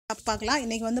பார்க்கலாம்.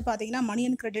 இன்றைக்கி வந்து பார்த்தீங்கன்னா மணி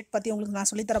அண்ட் கிரெடிட் பற்றி உங்களுக்கு நான்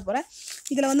சொல்லித்தர போகிறேன்.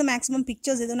 இதில் வந்து மேக்ஸிமம்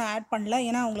பிக்சர்ஸ் எதுவும் நான் ஆட் பண்ணல.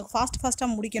 ஏன்னா உங்களுக்கு ஃபாஸ்ட்டாக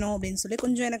முடிக்கணும் அப்படின்னு சொல்லி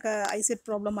கொஞ்சம் எனக்கு ஐசெட்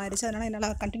ப்ராப்ளம் ஆயிடுச்சு. அதனால்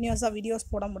என்னால் கண்டினியூஸாக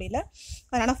வீடியோஸ் போட முடியல.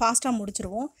 அதனால் ஃபாஸ்ட்டாக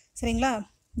முடிச்சிருவோம். சரிங்களா?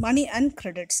 Money and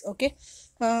credits. ஓகே,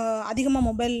 அதிகமாக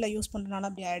மொபைலில் யூஸ் பண்ணுறதுனால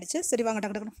அப்படி ஆகிடுச்சு. சரி, வாங்க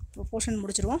டக்கு டக்கு போர்ஷன்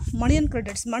முடிச்சிருவோம். Money and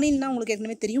credits. மணின்னா உங்களுக்கு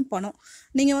ஏற்கனவே தெரியும், பணம்.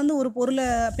 நீங்கள் வந்து ஒரு பொருளை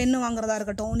பெண்ணு வாங்குறதா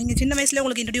இருக்கட்டும், நீங்கள் சின்ன வயசுலேயே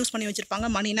உங்களுக்கு இன்ட்ரடியூஸ் பண்ணி வச்சுருப்பாங்க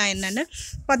மணினா என்னென்னு.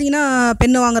 பார்த்தீங்கன்னா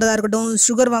பெண்ணு வாங்குறதா இருக்கட்டும்,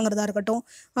 சுகர் வாங்குறதா இருக்கட்டும்,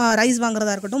 ரைஸ்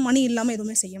வாங்குறதா இருக்கட்டும், மணி இல்லாமல்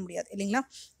எதுவுமே செய்ய முடியாது இல்லைங்களா?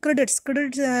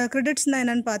 கிரெடிட்ஸ்னால்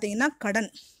என்னென்னு பார்த்தீங்கன்னா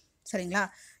கடன். சரிங்களா?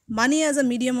 மணி as a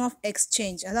medium of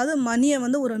exchange. அதாவது மணியை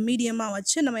வந்து ஒரு மீடியமாக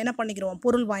வச்சு நம்ம என்ன பண்ணிக்கிறோம்,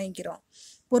 பொருள் வாங்கிக்கிறோம்,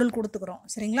 பொருள் கொடுத்துக்கிறோம்.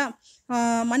 சரிங்களா?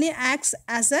 மணி ஆக்ட்ஸ்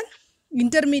ஆஸ் அ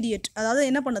இன்டர்மீடியட். அதாவது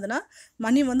என்ன பண்ணுதுன்னா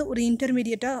மணி வந்து ஒரு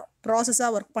இன்டர்மீடியட்டாக ப்ராசஸாக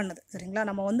ஒர்க் பண்ணுது. சரிங்களா?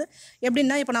 நம்ம வந்து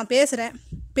எப்படின்னா, இப்போ நான்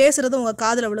பேசுகிறது உங்கள்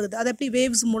காதில் விழுகுது. அது எப்படி?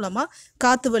 வேவ்ஸ் மூலமாக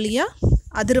காற்று வழியாக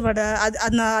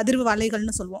அதிர்வு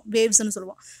அலைகள்னு சொல்லுவோம், வேவ்ஸ்ன்னு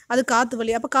சொல்லுவோம். அது காற்று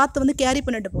வழியாக, அப்போ காற்று வந்து கேரி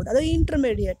பண்ணிட்டு போகுது. அது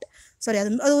இன்டர்மீடியட். சரி,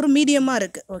 அது ஒரு மீடியமாக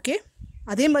இருக்குது. ஓகே,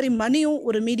 அதே மாதிரி மணியும்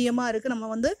ஒரு மீடியமாக இருக்குது, நம்ம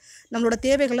வந்து நம்மளோட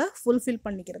தேவைகளை ஃபுல்ஃபில்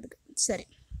பண்ணிக்கிறதுக்கு. சரி,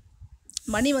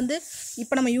 மணி வந்து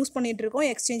இப்போ நம்ம யூஸ் பண்ணிகிட்டு இருக்கோம்,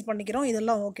 எக்ஸ்சேஞ்ச் பண்ணிக்கிறோம்,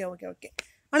 இதெல்லாம் ஓகே ஓகே ஓகே.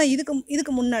 ஆனால்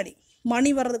இதுக்கு முன்னாடி, மணி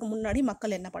வர்றதுக்கு முன்னாடி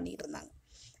மக்கள் என்ன பண்ணிக்கிட்டு இருந்தாங்க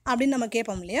அப்படின்னு நம்ம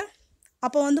கேட்போம் இல்லையா?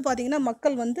 அப்போ வந்து பார்த்திங்கன்னா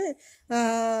மக்கள் வந்து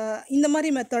இந்த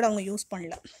மாதிரி மெத்தட் அவங்க யூஸ்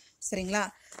பண்ணல. சரிங்களா?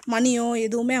 மணியோ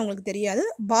எதுவுமே அவங்களுக்கு தெரியாது.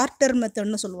 பார்ட்டர்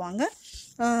மெத்தட்னு சொல்லுவாங்க.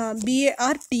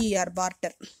 BARTER,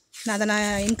 partner. அதை நான்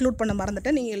இன்க்ளூட் பண்ண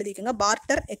மறந்துட்டேன், நீங்கள் எழுதிக்கோங்க.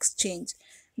 Partner exchange,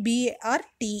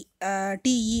 BARTER,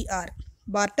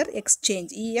 partner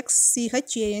exchange,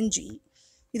 EXCHANGE.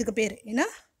 இதுக்கு பேர் ஏன்னா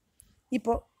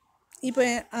இப்போ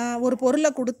ஒரு பொருளை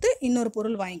கொடுத்து இன்னொரு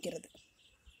பொருள் வாங்கிக்கிறது.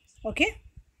 ஓகே,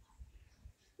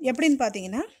 எப்படின்னு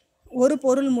பார்த்தீங்கன்னா, ஒரு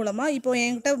பொருள் மூலமாக இப்போ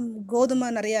என்கிட்ட கோதுமை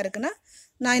நிறையா இருக்குன்னா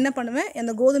நான் என்ன பண்ணுவேன்,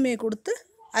 அந்த கோதுமையை கொடுத்து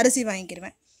அரிசி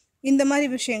வாங்கிக்கிடுவேன். இந்த மாதிரி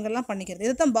விஷயங்கள்லாம் பண்ணிக்கிறது.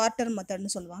 இதை தான் பார்ட்டர்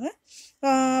மெத்தட்னு சொல்லுவாங்க.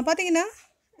 பார்த்தீங்கன்னா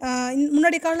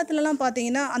முன்னாடி காலத்துலலாம்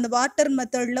பார்த்தீங்கன்னா அந்த பார்ட்டர்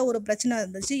மெத்தடில் ஒரு பிரச்சனை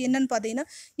இருந்துச்சு. என்னென்னு பார்த்தீங்கன்னா,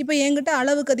 இப்போ என்கிட்ட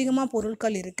அளவுக்கு அதிகமாக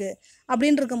பொருட்கள் இருக்குது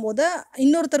அப்படின்னு இருக்கும்போது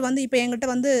இன்னொருத்தர் வந்து, இப்போ என்கிட்ட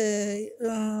வந்து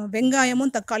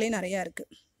வெங்காயமும் தக்காளியும் நிறையா இருக்குது.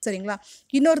 சரிங்களா?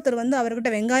 இன்னொருத்தர் வந்து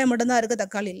அவர்கிட்ட வெங்காயம் மட்டும்தான் இருக்குது,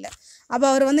 தக்காளி இல்லை. அப்போ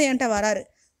அவர் வந்து என்கிட்ட வராரு,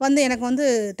 வந்து எனக்கு வந்து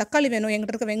தக்காளி வேணும்,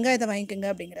 என்கிட்ட இருக்க வெங்காயத்தை வாங்கிக்கோங்க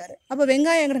அப்படிங்கிறாரு. அப்போ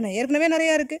வெங்காயம் என்கிட்ட ஏற்கனவே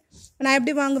நிறையா இருக்குது, நான்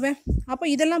எப்படி வாங்குவேன்? அப்போ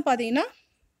இதெல்லாம் பார்த்தீங்கன்னா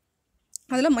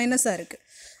அதெல்லாம் மைனஸாக இருக்குது.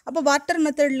 அப்போ பார்ட்டர்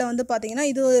மெத்தடில் வந்து பார்த்திங்கன்னா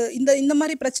இந்த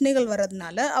மாதிரி பிரச்சனைகள்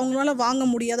வர்றதுனால, அவங்களால வாங்க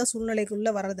முடியாத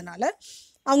சூழ்நிலைக்குள்ளே வர்றதுனால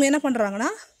அவங்க என்ன பண்ணுறாங்கன்னா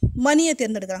மணியை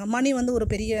தேர்ந்தெடுக்கிறாங்க. மணி வந்து ஒரு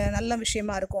பெரிய நல்ல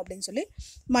விஷயமா இருக்கும் அப்படின்னு சொல்லி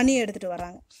மணியை எடுத்துகிட்டு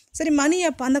வராங்க. சரி, மணி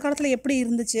அப்போ அந்த காலத்தில் எப்படி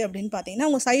இருந்துச்சு அப்படின்னு பார்த்தீங்கன்னா,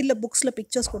 அவங்க சைடில் புக்ஸில்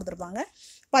பிக்சர்ஸ் கொடுத்துருப்பாங்க.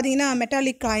 பார்த்தீங்கன்னா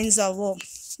மெட்டாலிக் காயின்ஸாவோ,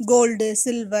 கோல்டு,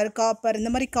 சில்வர், காப்பர்,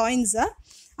 இந்த மாதிரி காயின்ஸாக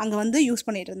அங்கே வந்து யூஸ்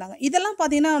பண்ணிகிட்டு இருந்தாங்க. இதெல்லாம்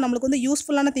பார்த்தீங்கன்னா நம்மளுக்கு வந்து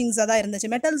யூஸ்ஃபுல்லான திங்ஸாக தான் இருந்துச்சு.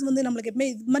 மெட்டல்ஸ் வந்து நம்மளுக்கு எப்பவுமே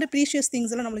இது மாதிரி ப்ரீஷியஸ்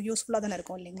திங்ஸ் எல்லாம் நம்மளுக்கு யூஸ்ஃபுல்லாக தானே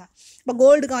இருக்கும் இல்லைங்களா? இப்போ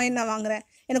கோல்டு காயின் நான் வாங்குறேன்,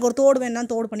 எனக்கு ஒரு தோடு வேணா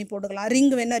தோடு பண்ணி போட்டுக்கலாம்,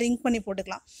 ரிங் வேணா ரிங் பண்ணி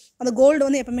போட்டுக்கலாம். அந்த கோல்டு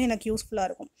வந்து எப்பவுமே எனக்கு யூஸ்ஃபுல்லாக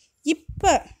இருக்கும்.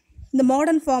 இப்போ இந்த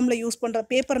மாடர்ன் ஃபார்மில் யூஸ் பண்ணுற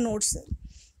பேப்பர் நோட்ஸு,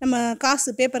 நம்ம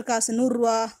பேப்பர் காசு 100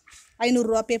 ரூபா 500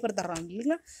 ரூபா பேப்பர் தர்றாங்க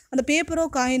இல்லைங்களா? அந்த பேப்பரோ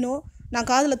காயினோ நான்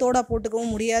காதில் தோடாக போட்டுக்கவும்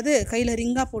முடியாது, கையில்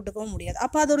ரிங்காக போட்டுக்கவும் முடியாது.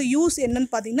 அப்போ அதோட யூஸ் என்னன்னு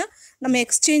பார்த்தீங்கன்னா, நம்ம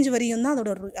எக்ஸ்சேஞ்ச் வரையும் தான்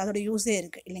அதோட யூஸே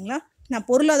இருக்குது இல்லைங்களா? நான்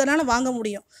பொருள் அதனால் வாங்க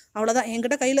முடியும், அவ்வளோதான்.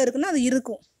 என்கிட்ட கையில் இருக்குன்னா அது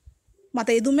இருக்கும், மற்ற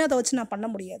எதுவுமே அதை வச்சு நான் பண்ண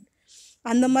முடியாது.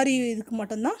 அந்த மாதிரி இதுக்கு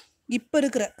மட்டும்தான் இப்போ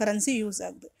இருக்கிற கரன்சி யூஸ்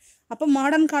ஆகுது. அப்போ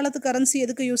மாடர்ன் காலத்து கரன்சி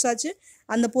எதுக்கு யூஸ் ஆச்சு?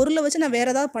 அந்த பொருளை வச்சு நான்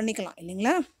வேறு ஏதாவது பண்ணிக்கலாம்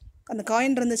இல்லைங்களா? அந்த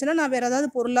காயின் இருந்துச்சுன்னா நான் வேறு ஏதாவது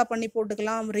பொருளாக பண்ணி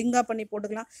போட்டுக்கலாம், ரிங்காக பண்ணி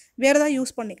போட்டுக்கலாம், வேறு ஏதாவது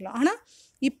யூஸ் பண்ணிக்கலாம். ஆனால்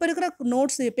இப்போ இருக்கிற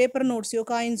நோட்ஸு, பேப்பர் நோட்ஸையோ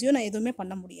காயின்ஸையோ நான் எதுவுமே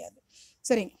பண்ண முடியாது.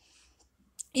 சரிங்க,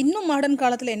 இன்னும் மாடர்ன்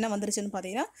காலத்தில் என்ன வந்துருச்சுன்னு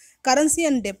பார்த்தீங்கன்னா, கரன்சி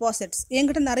அண்ட் டெபாசிட்ஸ்.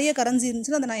 என்கிட்ட நிறைய கரன்சி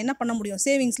இருந்துச்சுன்னா அதை நான் என்ன பண்ண முடியும்,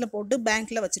 சேவிங்ஸில் போட்டு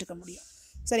பேங்க்கில் வச்சுருக்க முடியும்.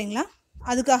 சரிங்களா?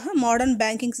 அதுக்காக மாடர்ன்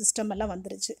பேங்கிங் சிஸ்டம் எல்லாம்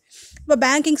வந்துருச்சு. இப்போ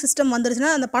பேங்கிங் சிஸ்டம்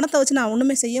வந்துருச்சுன்னா அந்த பணத்தை வச்சு நான்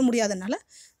ஒன்றுமே செய்ய முடியாதனால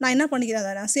நான் என்ன பண்ணிக்கிறேன்,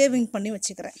 அதை நான் சேவிங் பண்ணி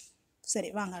வச்சுக்கிறேன்.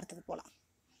 சரி, வாங்க அடுத்தது போகலாம்.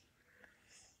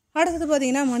 அடுத்தது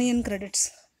பார்த்திங்கன்னா மணி அண்ட் கிரெடிட்ஸ்.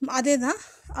 அதே தான்,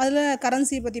 அதில்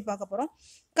கரன்சியை பற்றி பார்க்க போகிறோம்.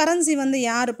 கரன்சி வந்து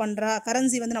யார் பண்ணுறா,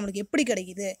 கரன்சி வந்து நம்மளுக்கு எப்படி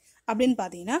கிடைக்குது அப்படின்னு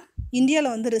பார்த்தீங்கன்னா,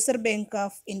 இந்தியாவில் வந்து reserve bank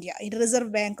of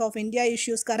India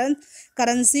issues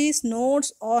currencies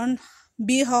notes on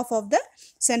behalf of the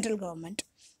central government.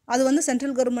 அது வந்து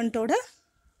சென்ட்ரல் கவர்மெண்ட்டோட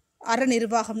அரை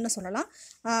நிர்வாகம்னு சொல்லலாம்,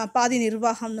 பாதி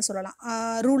நிர்வாகம்னு சொல்லலாம்,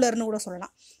 ரூலர்னு கூட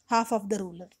சொல்லலாம், half of the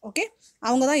ruler. Okay,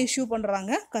 அவங்க தான் இஷ்யூ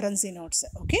பண்ணுறாங்க currency நோட்ஸை.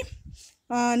 Okay,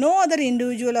 no other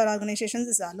individual R organisations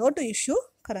is allot to issue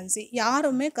currency.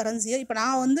 யாருமே கரன்சியை, இப்போ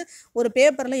நான் வந்து ஒரு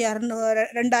பேப்பரில்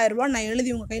 2000 ரூபா நான் எழுதி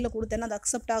உங்கள் கையில் கொடுத்தேன்னா அது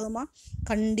அக்செப்ட் ஆகுமா?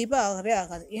 கண்டிப்பாக ஆகவே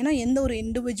ஆகாது. ஏன்னா எந்த ஒரு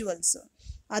இண்டிவிஜுவல்ஸும்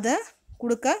அதை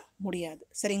கொடுக்க முடியாது.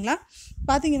 சரிங்களா?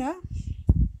 பார்த்தீங்கன்னா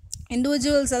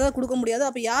இண்டிவிஜுவல்ஸ் அதை கொடுக்க முடியாது.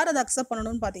 அப்போ யார் அதை அக்செப்ட்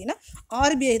பண்ணணும்னு பார்த்தீங்கன்னா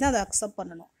ஆர்பிஐ தான் அதை அக்செப்ட்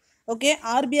பண்ணணும். ஓகே,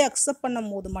 ஆர்பிஐ அக்செப்ட்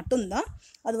பண்ணும் போது மட்டும்தான்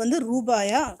அது வந்து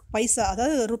ரூபாயா பைசா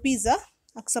அதாவது ருபீஸாக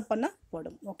அக்செப்ட்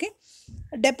பண்ணப்படும். ஓகே,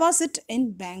 டெபாசிட் இன்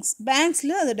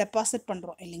பேங்க்ஸில் அதை டெபாசிட்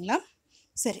பண்ணுறோம் இல்லைங்களா?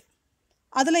 சரி,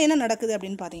 அதில் என்ன நடக்குது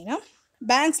அப்படின்னு பார்த்தீங்கன்னா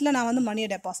பேங்க்ஸில் நான் வந்து மணியை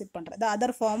டெபாசிட் பண்ணுறேன். The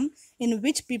other form in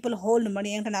which people hold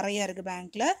மணி. என்கிட்ட நிறையா இருக்குது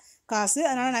பேங்க்கில் காசு.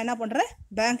 அதனால் நான் என்ன பண்ணுறேன்,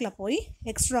 பேங்க்கில் போய்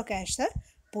எக்ஸ்ட்ரா கேஷை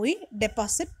போய்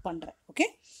டெபாசிட் பண்ணுறேன். ஓகே,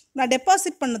 நான்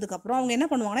டெபாசிட் பண்ணதுக்கப்புறம் அவங்க என்ன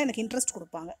பண்ணுவாங்கன்னா எனக்கு இன்ட்ரெஸ்ட்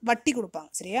கொடுப்பாங்க, வட்டி கொடுப்பாங்க.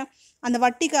 சரியா? அந்த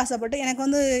வட்டிக்கு ஆசைப்பட்டு எனக்கு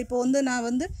வந்து இப்போ வந்து நான்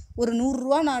வந்து ஒரு 100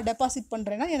 ரூபா நான் டெபாசிட்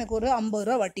பண்ணுறேன்னா எனக்கு ஒரு 50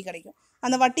 ரூபா வட்டி கிடைக்கும்.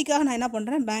 அந்த வட்டிக்காக நான் என்ன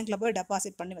பண்ணுறேன், பேங்க்கில் போய்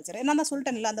டெபாசிட் பண்ணி வச்சுறேன். நான்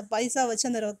சொல்லிட்டேன்ல, அந்த பைசா வச்சு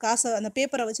அந்த காசை அந்த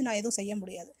பேப்பரை வச்சு நான் எதுவும் செய்ய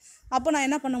முடியாது. அப்போ நான்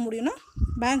என்ன பண்ண முடியும்னா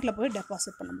பேங்க்கில் போய்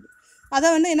டெபாசிட் பண்ண முடியும். அதை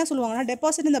வந்து என்ன சொல்லுவாங்கன்னா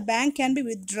டெபாசிட் இந்த bank can be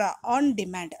withdraw on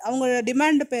demand. அவங்க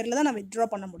டிமாண்ட் பேரில் தான் நான் வித்ட்ரா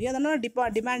பண்ண முடியும். அதனால்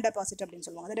டிமாண்ட் டெபாசிட் அப்படின்னு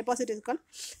சொல்லுவாங்க. அந்த டெபாசிட் இருக்கால்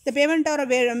இந்த பேமெண்ட் ஆகிற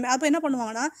அப்போ என்ன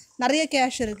பண்ணுவாங்கன்னா நிறைய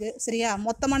கேஷ் இருக்குது. சரியா?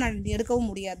 மொத்தமாக நான் எடுக்கவும்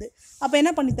முடியாது. அப்போ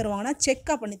என்ன பண்ணி தருவாங்கன்னா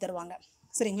செக்காக பண்ணி தருவாங்க.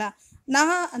 சரிங்களா?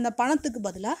 நான் அந்த பணத்துக்கு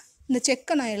பதிலாக இந்த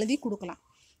செக்கை நான் எழுதி கொடுக்கலாம்.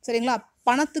 சரிங்களா?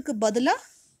 பணத்துக்கு பதிலாக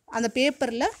அந்த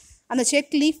பேப்பரில் அந்த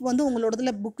செக் லீஃப் வந்து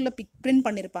உங்களோடதில் புக்கில் பிரிண்ட்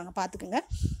பண்ணியிருப்பாங்க, பார்த்துக்குங்க.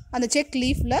 அந்த செக்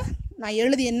லீஃபில் நான்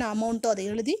எழுதி என்ன அமௌண்ட்டோ அதை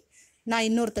எழுதி நான்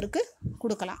இன்னொருத்தருக்கு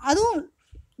கொடுக்கலாம். அதுவும்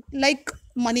லைக்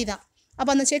மணி தான். அப்போ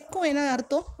அந்த செக்கும் என்ன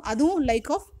அர்த்தம், அதுவும்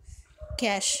லைக் ஆஃப்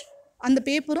கேஷ். அந்த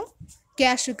பேப்பரும்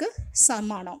கேஷுக்கு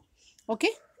சமானம்.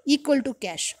 Okay, equal to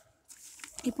cash.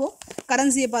 இப்போது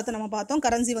கரன்சியை பார்த்து நம்ம பார்த்தோம்.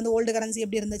 கரன்சி வந்து ஓல்டு கரன்சி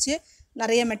எப்படி இருந்துச்சு,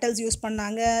 நிறைய மெட்டல்ஸ் யூஸ்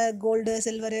பண்ணாங்க, கோல்டு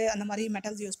சில்வரு அந்த மாதிரி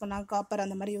மெட்டல்ஸ் யூஸ் பண்ணாங்க, காப்பர்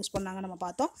அந்த மாதிரி யூஸ் பண்ணாங்க நம்ம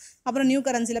பார்த்தோம். அப்புறம் நியூ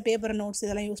கரன்சியில் பேப்பர் நோட்ஸ்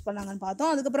இதெல்லாம் யூஸ் பண்ணாங்கன்னு பார்த்தோம்.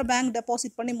 அதுக்கப்புறம் பேங்க்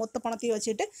டெபாசிட் பண்ணி மொத்த பணத்தையும்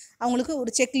வச்சுட்டு அவங்களுக்கு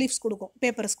ஒரு செக் லீஃப்ஸ் கொடுக்கும்,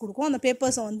 பேப்பர்ஸ் கொடுக்கும். அந்த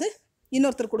பேப்பர்ஸை வந்து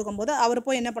இன்னொருத்தர் கொடுக்கும்போது அவர்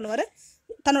போய் என்ன பண்ணுவார்,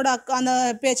 தன்னோட அந்த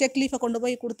செக் லீஃபை கொண்டு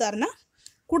போய் கொடுத்தாருன்னா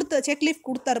செக் லீஃப்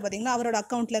கொடுத்தாரு பார்த்தீங்கன்னா அவரோட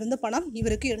அக்கௌண்ட்லேருந்து பணம்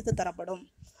இவருக்கு எடுத்து தரப்படும்.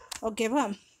 ஓகேவா?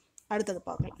 அடுத்தது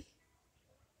பார்க்கலாம்.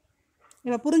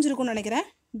 இப்போ புரிஞ்சிருக்கும்னு நினைக்கிறேன்.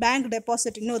 பேங்க்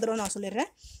டெபாசிட் இன்னொரு தடவை நான் சொல்லிடுறேன்.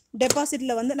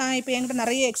 டெபாசிட்டில் வந்து நான் இப்போ என்கிட்ட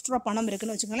நிறைய எக்ஸ்ட்ரா பணம்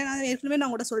இருக்குதுன்னு வச்சுக்கோங்களேன். நான் ஏற்கனவே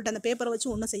நான் கூட சொல்லிட்டேன் அந்த பேப்பரை வச்சு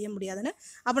ஒன்றும் செய்ய முடியாதுன்னு.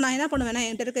 அப்போ நான் என்ன பண்ணுவேன்னா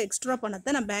என்கிட்ட இருக்க எக்ஸ்ட்ரா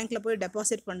பணத்தை நான் பேங்க்கில் போய்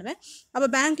டெபாசிட் பண்ணுவேன். அப்போ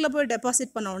பேங்க்கில் போய்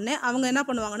டெபாசிட் பண்ண உடனே அவங்க என்ன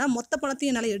பண்ணுவாங்கன்னா மொத்த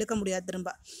பணத்தையும் என்னால் எடுக்க முடியாது.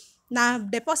 திரும்ப நான்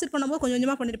டெபாசிட் பண்ணும்போது கொஞ்சம்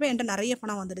கொஞ்சமாக பண்ணியிருப்பேன், என்கிட்ட நிறைய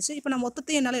பணம் வந்துடுச்சு. இப்போ நான்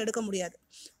மொத்தத்தையும் என்னால் எடுக்க முடியாது.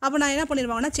 அப்போ நான் என்ன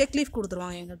பண்ணிடுவாங்கன்னா செக் லீஃப்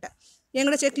கொடுத்துருவாங்க.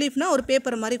 எங்கள்கிட்ட செக் லீஃப்னா ஒரு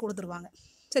பேப்பர் மாதிரி கொடுத்துருவாங்க.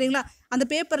 சரிங்களா? அந்த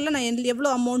பேப்பரில் நான் எவ்வளோ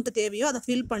அமௌண்ட்டு தேவையோ அதை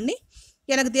ஃபில் பண்ணி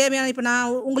எனக்கு தேவையான இப்போ நான்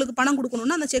உங்களுக்கு பணம்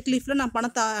கொடுக்கணுன்னா அந்த செக் லீஃபில் நான்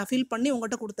பணத்தை ஃபில் பண்ணி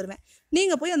உங்கள்கிட்ட கொடுத்துருவேன்.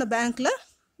 நீங்கள் போய் அந்த பேங்க்கில்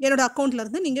என்னோடய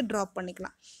அக்கௌண்ட்லேருந்து நீங்கள் ட்ராப்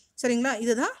பண்ணிக்கலாம். சரிங்களா?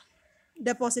 இதுதான்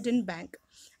டெபாசிட் இன் பேங்க்.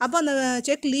 அப்போ அந்த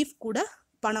செக் லீஃப் கூட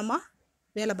பணமாக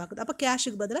வேலை பார்க்குது. அப்போ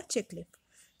கேஷுக்கு பதிலாக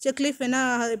செக் லீஃப் என்ன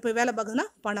இப்போ வேலை பார்க்குதுன்னா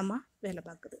பணமாக வேலை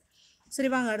பார்க்குது. சரி,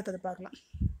 வாங்க அடுத்தது பார்க்கலாம்.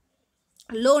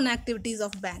 லோன் ஆக்டிவிட்டீஸ்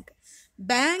ஆஃப்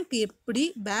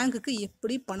பேங்க்குக்கு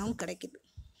எப்படி பணம் கிடைக்குது.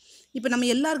 இப்போ நம்ம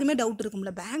எல்லாருக்குமே டவுட்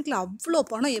இருக்கும்ல, பேங்க்கில் அவ்வளோ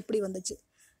பணம் எப்படி வந்துச்சு,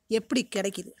 எப்படி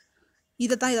கிடைக்கிது,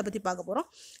 இதை பற்றி பார்க்க போகிறோம்.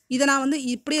 இதை நான் வந்து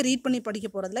இப்படியே ரீட் பண்ணி படிக்க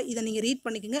போகிறதில்ல, இதை நீங்கள் ரீட்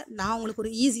பண்ணிக்கோங்க. நான் உங்களுக்கு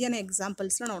ஒரு ஈஸியான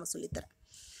எக்ஸாம்பிள்ஸில் நான் உனக்கு சொல்லித்தரேன்.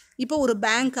 இப்போ ஒரு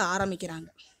பேங்க்கை ஆரம்பிக்கிறாங்க.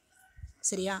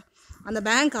 சரியா? அந்த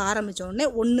பேங்க் ஆரம்பித்த உடனே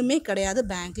ஒன்றுமே கிடையாது,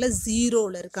 பேங்க்கில்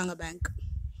ஜீரோவில் இருக்காங்க பேங்க்.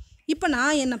 இப்போ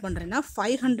நான் என்ன பண்ணுறேன்னா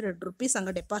 500 rupees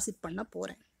அங்கே டெபாசிட் பண்ண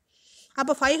போகிறேன்.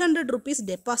 அப்போ 500 rupees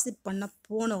டெபாசிட் பண்ண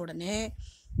போன உடனே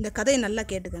இந்த கதையை நல்லா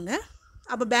கேட்டுக்கோங்க.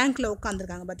 அப்போ பேங்க்கில்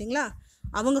உட்காந்துருக்காங்க பார்த்தீங்களா,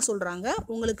 அவங்க சொல்கிறாங்க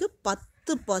உங்களுக்கு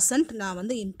 10% நான்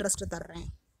வந்து இன்ட்ரெஸ்ட் தர்றேன்,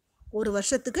 ஒரு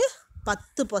வருஷத்துக்கு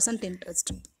 10%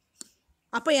 இன்ட்ரெஸ்ட்.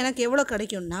 அப்போ எனக்கு எவ்வளோ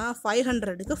கிடைக்கும்னா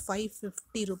 500க்கு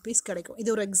 550 rupees கிடைக்கும்.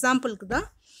 இது ஒரு எக்ஸாம்பிளுக்கு தான்.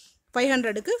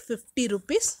 500க்கு 50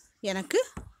 rupees எனக்கு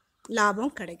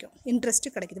லாபம் கிடைக்கும்,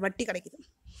 இன்ட்ரெஸ்ட்டு கிடைக்குது, வட்டி கிடைக்குது.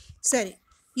 சரி,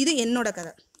 இது என்னோட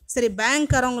கதை. சரி,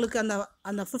 பேங்க்காரவங்களுக்கு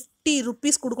அந்த 50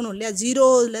 rupees கொடுக்கணும் இல்லையா,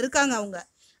 ஜீரோவில் இருக்காங்க அவங்க.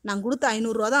 நான் கொடுத்த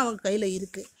 500 ரூபா தான் அவங்க கையில்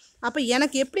இருக்குது. அப்போ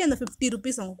எனக்கு எப்படி அந்த 50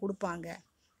 rupees அவங்க கொடுப்பாங்க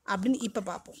அப்படின்னு இப்போ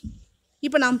பார்ப்போம்.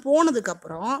 இப்போ நான்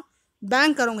போனதுக்கப்புறம்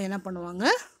பேங்க்காரவங்க என்ன பண்ணுவாங்க,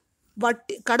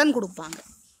 கடன் கொடுப்பாங்க.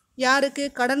 யாருக்கு?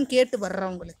 கடன் கேட்டு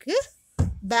வர்றவங்களுக்கு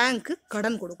பேங்க்கு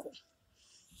கடன் கொடுக்கும்.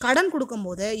 கடன்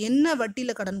கொடுக்கும்போது என்ன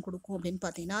வட்டியில் கடன் கொடுக்கும் அப்படின்னு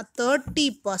பார்த்தீங்கன்னா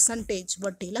 30%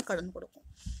 வட்டியில் கடன் கொடுக்கும்.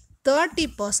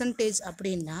 30%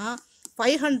 அப்படின்னா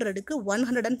 500க்கு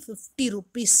 150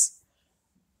 rupees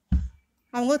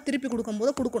அவங்க திருப்பி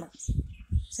கொடுக்கும்போது கொடுக்கணும்.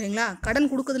 சரிங்களா? கடன்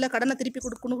கொடுக்குறதுல கடனை திருப்பி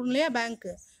கொடுக்கணும் இல்லையா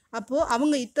பேங்க்கு. அப்போது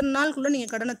அவங்க இத்தனை நாளுக்குள்ளே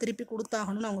நீங்கள் கடனை திருப்பி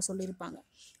கொடுத்தாகணும்னு அவங்க சொல்லியிருப்பாங்க.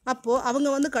 அப்போது அவங்க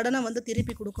வந்து கடனை வந்து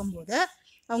திருப்பி கொடுக்கும்போது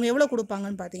அவங்க எவ்வளோ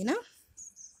கொடுப்பாங்கன்னு பார்த்தீங்கன்னா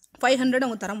 500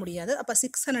 அவங்க தர முடியாது. அப்போ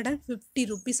 650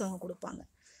 rupees அவங்க கொடுப்பாங்க.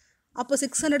 அப்போ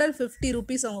 650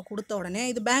 rupees அவங்க கொடுத்த உடனே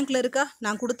இது பேங்க்கில் இருக்கா,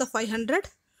 நான் கொடுத்த 500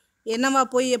 என்னவா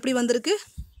போய் எப்படி வந்திருக்கு,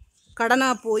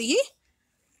 கடனாக போய்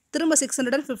திரும்ப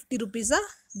 650 rupees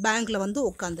பேங்க்கில் வந்து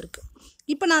உட்காந்துருக்கு.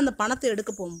 இப்போ நான் அந்த பணத்தை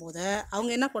எடுக்க போகும்போது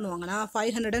அவங்க என்ன பண்ணுவாங்கன்னா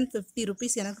 550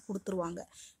 rupees எனக்கு கொடுத்துருவாங்க.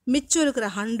 மிச்சம் இருக்கிற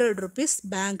 100 rupees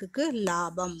பேங்க்குக்கு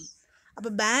லாபம்.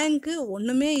 அப்போ பேங்க்கு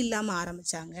ஒன்றுமே இல்லாமல்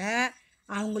ஆரம்பித்தாங்க,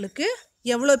 அவங்களுக்கு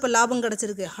எவ்வளோ இப்போ லாபம்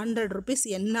கிடச்சிருக்கு, 100 rupees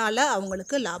என்னால்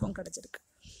அவங்களுக்கு லாபம் கிடச்சிருக்கு.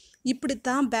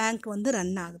 இப்படித்தான் பேங்க் வந்து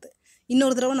ரன் ஆகுது.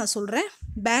 இன்னொரு தடவை நான் சொல்கிறேன்,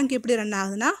 பேங்க் எப்படி ரன்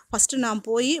ஆகுதுன்னா, ஃபஸ்ட்டு நான்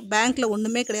போய் பேங்க்கில்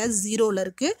ஒன்றுமே கிடையாது, ஜீரோவில்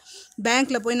இருக்குது.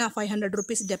 பேங்க்கில் போய் நான் 500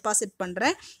 rupees டெபாசிட்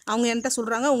பண்ணுறேன். அவங்க என்கிட்ட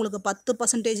சொல்கிறாங்க உங்களுக்கு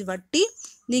 10% வட்டி,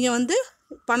 நீங்கள் வந்து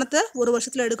பணத்தை ஒரு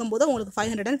வருஷத்தில் எடுக்கும்போது உங்களுக்கு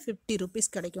 550 rupees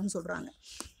கிடைக்கும்னு சொல்கிறாங்க.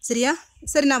 சரியா?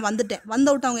 சரி, நான் வந்துட்டேன்.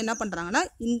 வந்தவுட்டு அவங்க என்ன பண்ணுறாங்கன்னா,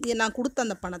 நான் கொடுத்த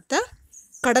அந்த பணத்தை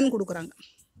கடன் கொடுக்குறாங்க.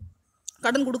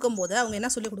 கடன் கொடுக்கும்போது அவங்க என்ன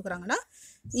சொல்லி கொடுக்குறாங்கன்னா,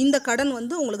 இந்த கடன்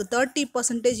வந்து உங்களுக்கு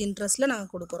 30% இன்ட்ரெஸ்ட்டில்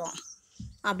நாங்கள் கொடுக்குறோம்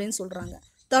அப்படின்னு சொல்கிறாங்க.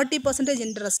 30%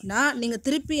 இன்ட்ரெஸ்ட்னால் நீங்கள்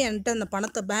திருப்பி என்கிட்ட அந்த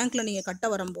பணத்தை பேங்க்கில் நீங்கள் கட்ட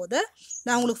வரும்போது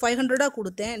நான் உங்களுக்கு 500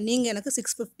 கொடுத்தேன், நீங்கள் எனக்கு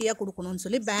 650 கொடுக்கணும்னு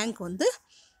சொல்லி பேங்க் வந்து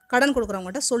கடன்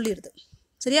கொடுக்குறவங்ககிட்ட சொல்லிடுது.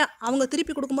 சரியா? அவங்க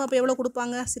திருப்பி கொடுக்கும்போது அப்போ எவ்வளோ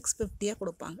கொடுப்பாங்க, 650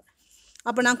 கொடுப்பாங்க.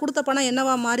 அப்போ நான் கொடுத்த பணம்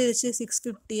என்னவா மாறிடுச்சு,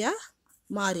 650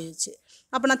 மாறிடுச்சு.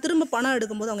 அப்போ நான் திரும்ப பணம்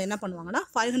எடுக்கும்போது அவங்க என்ன பண்ணுவாங்கன்னா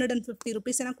 550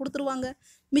 rupees எனக்கு கொடுத்துருவாங்க.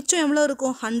 மிச்சம் எவ்வளோ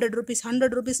இருக்கும், 100 rupees.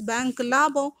 100 rupees பேங்க்கு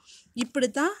லாபம். இப்படி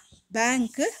தான்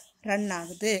பேங்க்கு ரன்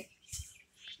ஆகுது.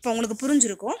 இப்போ உங்களுக்கு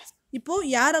புரிஞ்சிருக்கும். இப்போது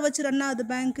யாரை வச்சு ரன் ஆகுது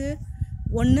பேங்க்கு,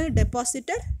 ஒன்று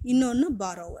டெபாசிட்டர், இன்னொன்று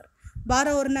பாரோவர்.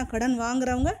 பாரோவர்னா கடன்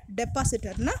வாங்குறவங்க,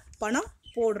 டெபாசிட்டர்னா பணம்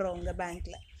போடுறவங்க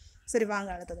பேங்க்கில். சரி,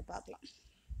 வாங்க அடுத்தது பார்க்கலாம்.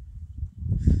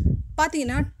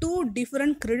 பார்த்தீங்கன்னா 2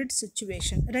 different credit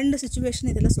situation, 2 situation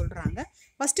இதில் சொல்கிறாங்க.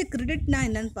 ஃபஸ்ட்டு கிரெடிட்னா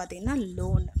என்னன்னு பார்த்தீங்கன்னா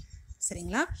லோன்.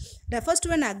 சரிங்களா? refers to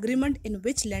an agreement in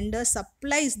which lender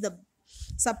supplies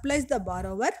the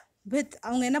borrower with.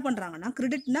 அவங்க என்ன பண்ணுறாங்கன்னா,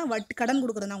 கிரெடிட்னா வட்டி, கடன்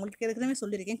கொடுக்குறது. நான் உங்களுக்கு ஏற்கனவே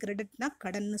சொல்லியிருக்கேன், கிரெடிட்னா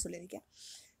கடன்னு சொல்லியிருக்கேன்.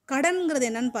 கடன்கிறது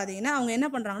என்னன்னு பார்த்தீங்கன்னா அவங்க என்ன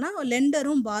பண்ணுறாங்கன்னா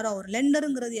லெண்டரும் பாரோவர்.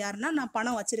 லெண்டருங்கிறது யாருன்னா, நான்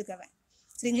பணம் வச்சுருக்கவேன்.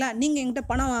 சரிங்களா? நீங்கள் என்கிட்ட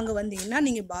பணம் வாங்க வந்தீங்கன்னா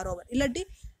நீங்கள் பாரோவர், இல்லாட்டி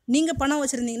நீங்கள் பணம்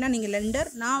வச்சுருந்தீங்கன்னா நீங்கள் லெண்டர்,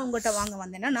 நான் உங்கள்கிட்ட வாங்க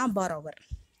வந்தேன்னா நான் பாரோவர்.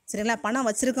 சரிங்களா? பணம்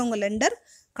வச்சுருக்கவங்க லெண்டர்,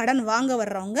 கடன் வாங்க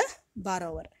வர்றவங்க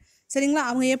பாரோவர். சரிங்களா?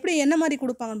 அவங்க எப்படி என்ன மாதிரி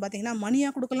கொடுப்பாங்கன்னு பார்த்தீங்கன்னா,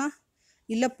 மணியாக கொடுக்கலாம்,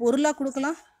 இல்லை பொருளாக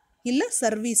கொடுக்கலாம், இல்லை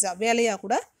சர்வீஸாக வேலையாக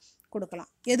கூட கொடுக்கலாம்.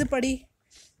 எதுபடி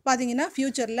பார்த்தீங்கன்னா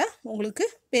ஃப்யூச்சரில் உங்களுக்கு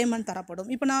பேமெண்ட் தரப்படும்.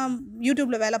 இப்போ நான்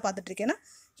யூடியூப்பில் வேலை பார்த்துட்ருக்கேன்னா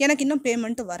எனக்கு இன்னும்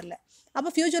பேமெண்ட்டு வரல. அப்போ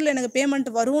ஃப்யூச்சரில் எனக்கு பேமெண்ட்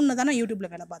வரும்னு தான் நான்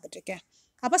யூடியூப்பில் வேலை பார்த்துட்ருக்கேன்.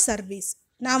 அப்போ சர்வீஸ்.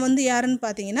 நான் வந்து யாருன்னு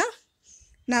பார்த்தீங்கன்னா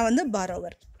நான் வந்து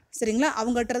பாரோவர். சரிங்களா?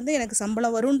 அவங்ககிட்ட இருந்து எனக்கு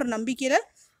சம்பளம் வரும்ன்ற நம்பிக்கையில்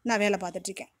நான் வேலை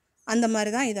பார்த்துட்ருக்கேன். அந்த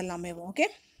மாதிரி தான் இதெல்லாமே. Okay,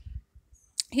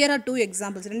 here R 2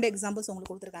 examples. 2 examples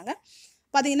உங்களுக்கு கொடுத்துருக்காங்க.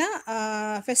 பார்த்தீங்கன்னா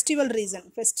ஃபெஸ்டிவல் ரீசன்,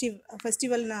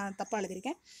 ஃபெஸ்டிவல் நான் தப்பாக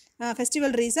எழுதியிருக்கேன்.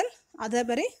 ஃபெஸ்டிவல் ரீசன், அதே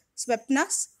மாதிரி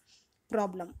ஸ்வெப்னாஸ்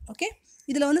ப்ராப்ளம். ஓகே,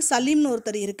 இதில் வந்து சலீம்னு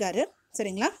ஒருத்தர் இருக்கார்.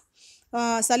 சரிங்களா?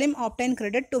 Salim obtain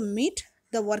credit to meet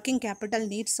the working capital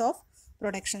needs of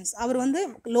productions. அவர் வந்து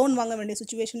லோன் வாங்க வேண்டிய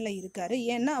சுச்சுவேஷனில் இருக்கார்.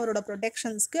 ஏன்னா அவரோட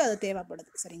ப்ரொடக்ஷன்ஸ்க்கு அது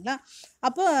தேவைப்படுது. சரிங்களா?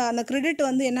 அப்போ அந்த கிரெடிட்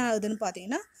வந்து என்ன ஆகுதுன்னு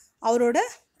பார்த்தீங்கன்னா அவரோட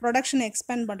ப்ரொடக்ஷனை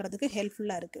எக்ஸ்பேண்ட் பண்ணுறதுக்கு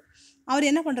ஹெல்ப்ஃபுல்லாக இருக்குது. அவர்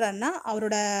என்ன பண்ணுறாருன்னா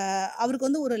அவருக்கு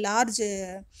வந்து ஒரு லார்ஜ்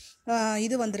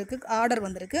இது வந்திருக்கு, ஆர்டர்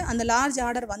வந்திருக்கு. அந்த லார்ஜ்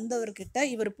ஆர்டர் வந்தவர்கிட்ட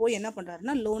இவர் போய் என்ன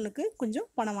பண்ணுறாருன்னா லோனுக்கு கொஞ்சம்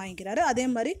பணம் வாங்கிக்கிறாரு. அதே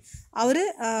மாதிரி அவர்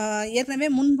ஏற்கனவே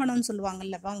முன் பணம்னு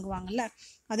சொல்லுவாங்கள்ல, வாங்குவாங்கள்ல,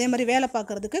 அதே மாதிரி வேலை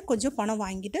பார்க்குறதுக்கு கொஞ்சம் பணம்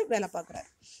வாங்கிட்டு வேலை பார்க்குறாரு.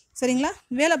 சரிங்களா?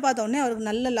 வேலை பார்த்தோடனே அவருக்கு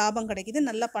நல்ல லாபம் கிடைக்கிது,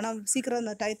 நல்ல பணம் சீக்கிரம்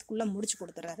அந்த டயத்துக்குள்ளே முடிச்சு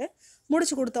கொடுத்துட்றாரு.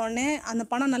 முடிச்சு கொடுத்தோடனே அந்த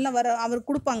பணம் நல்லா அவர்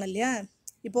கொடுப்பாங்க இல்லையா.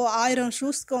 இப்போது 1000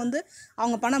 ஷூஸ்க்கு வந்து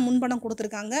அவங்க பணம் முன்பணம்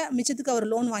கொடுத்துருக்காங்க, மிச்சத்துக்கு அவர்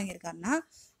லோன் வாங்கியிருக்காருன்னா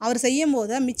அவர் செய்யும்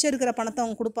போது மிச்சம் இருக்கிற பணத்தை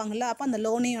அவங்க கொடுப்பாங்கள்ல, அப்போ அந்த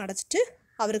லோனையும் அடைச்சிட்டு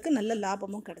அவருக்கு நல்ல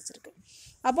லாபமும் கிடச்சிருக்கு.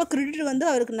 அப்போ கிரெடிட் வந்து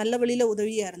அவருக்கு நல்ல வழியில்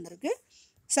உதவியாக இருந்திருக்கு.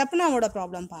 செப்னாவோட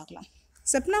ப்ராப்ளம் பார்க்கலாம்.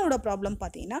 செப்னாவோட ப்ராப்ளம்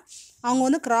பார்த்தீங்கன்னா அவங்க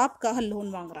வந்து கிராப்காக லோன்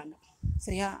வாங்குறாங்க.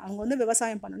 சரியா? அவங்க வந்து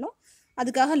விவசாயம் பண்ணணும்,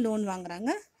 அதுக்காக லோன் வாங்குறாங்க.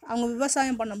 அவங்க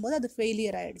விவசாயம் பண்ணும்போது அது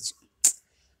ஃபெயிலியர் ஆகிடுச்சு,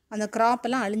 அந்த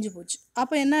கிராப்பெல்லாம் அழிஞ்சு போச்சு.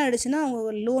 அப்போ என்ன ஆகிடுச்சுன்னா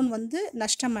அவங்க லோன் வந்து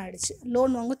நஷ்டமாகிடுச்சு,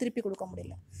 லோன் வாங்க திருப்பி கொடுக்க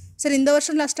முடியல. சரி, இந்த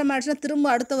வருஷம் நஷ்டமாகிடுச்சுன்னா திரும்ப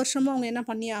அடுத்த வருஷமும் அவங்க என்ன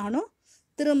பண்ணி ஆகணும்,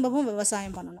 திரும்பவும்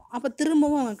விவசாயம் பண்ணணும். அப்போ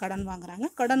திரும்பவும் அவங்க கடன் வாங்குறாங்க.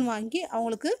 கடன் வாங்கி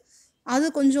அவங்களுக்கு அது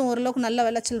கொஞ்சம் ஓரளவுக்கு நல்ல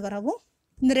விளைச்சல் வரவும்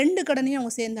இந்த 2 கடனையும்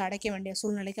அவங்க சேர்ந்து அடைக்க வேண்டிய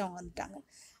சூழ்நிலைக்கு அவங்க வந்துட்டாங்க.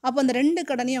 அப்போ அந்த 2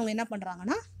 கடனையும் அவங்க என்ன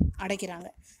பண்ணுறாங்கன்னா அடைக்கிறாங்க.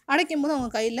 அடைக்கும் போது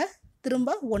அவங்க கையில்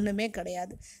திரும்ப ஒன்றுமே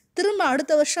கிடையாது. திரும்ப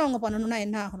அடுத்த வருஷம் அவங்க பண்ணணுன்னா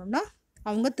என்ன ஆகணும்னா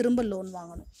அவங்க திரும்ப லோன்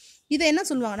வாங்கணும். இதை என்ன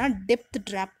சொல்லுவாங்கன்னா டெப்த்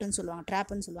ட்ராப்னு சொல்லுவாங்க.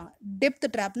 ட்ராப்னு சொல்லுவாங்க. Depth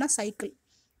ட்ராப்னா cycle.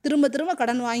 திரும்ப திரும்ப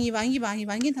கடன் வாங்கி வாங்கி வாங்கி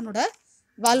வாங்கி தன்னோட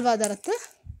வாழ்வாதாரத்தை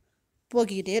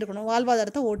போக்கிக்கிட்டே இருக்கணும்,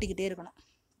 வாழ்வாதாரத்தை ஓட்டிக்கிட்டே இருக்கணும்.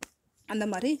 அந்த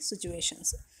மாதிரி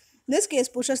situations. This case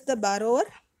pushes the borrower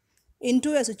into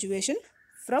a situation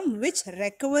from which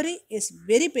recovery is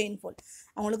very painful.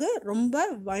 அவங்களுக்கு ரொம்ப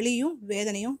வலியும்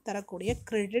வேதனையும் தரக்கூடிய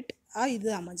கிரெடிட் இது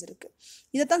அமைஞ்சிருக்கு.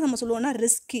 இதை தான் நம்ம சொல்லுவோம்னா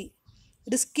ரிஸ்கி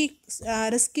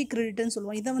கிரெடிட்னு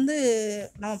சொல்லுவோம். இதை வந்து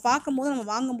நம்ம பார்க்கும்போது நம்ம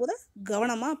வாங்கும்போது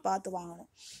கவனமாக பார்த்து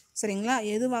வாங்கணும். சரிங்களா?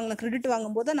 எது வாங்கணும், கிரெடிட்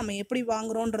வாங்கும்போது நம்ம எப்படி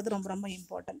வாங்குறோன்றது ரொம்ப ரொம்ப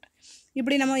இம்பார்ட்டண்ட்.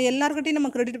 இப்படி நம்ம எல்லாருக்கிட்டையும் நம்ம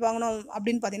கிரெடிட் வாங்கணும்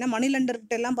அப்படின்னு பார்த்தீங்கன்னா, மணி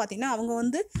லெண்டர்கிட்ட எல்லாம் பார்த்தீங்கன்னா அவங்க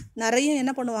வந்து நிறைய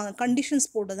என்ன பண்ணுவாங்க, கண்டிஷன்ஸ்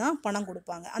போட்டு தான் பணம்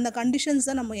கொடுப்பாங்க. அந்த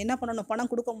கண்டிஷன்ஸை நம்ம என்ன பண்ணணும், பணம்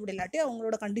கொடுக்க முடியலாட்டி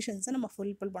அவங்களோட கண்டிஷன்ஸை நம்ம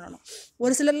ஃபுல்ஃபில் பண்ணணும்.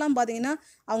 ஒரு சிலர்லாம் பார்த்தீங்கன்னா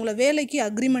அவங்கள வேலைக்கு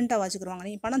அக்ரிமெண்ட்டாக வச்சுக்கிடுவாங்க.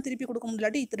 நீ பணம் திருப்பி கொடுக்க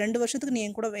முடியலாட்டி 2 வருஷத்துக்கு நீ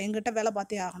என்கிட்ட வேலை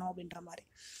பார்த்தே ஆகணும் அப்படின்ற மாதிரி.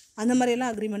 அந்த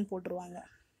மாதிரியெல்லாம் அக்ரிமெண்ட் போட்டுருவாங்க.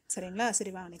 சரிங்களா?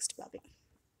 சரி வாங்க நெக்ஸ்ட் பார்க்கலாம்.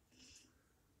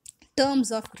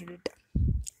 டேர்ம்ஸ்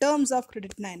ஆஃப்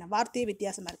கிரெடிட்னா என்ன? வார்த்தையே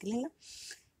வித்தியாசமாக இருக்குது இல்லைங்களா?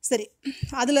 சரி,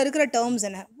 அதில் இருக்கிற டேர்ம்ஸ்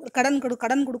என்ன? கடன்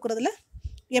கொடுக்குறதுல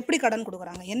எப்படி கடன்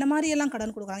கொடுக்குறாங்க, என்ன மாதிரியெல்லாம்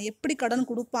கடன் கொடுக்குறாங்க, எப்படி கடன்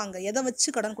கொடுப்பாங்க, எதை வச்சு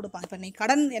கடன் கொடுப்பாங்க. இப்போ நீ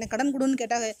எனக்கு கடன் கொடுன்னு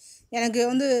கேட்டால், எனக்கு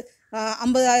வந்து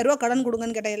 50,000 ரூபா கடன்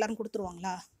கொடுங்கன்னு கேட்டால் எல்லோரும்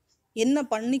கொடுத்துருவாங்களா? என்ன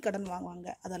பண்ணி கடன் வாங்குவாங்க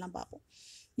அதெல்லாம் பார்ப்போம்.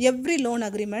 Every loan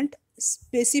agreement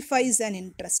specifies and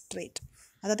interest rate.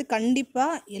 அதாவது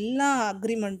கண்டிப்பாக எல்லா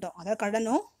அக்ரிமெண்ட்டும், அதாவது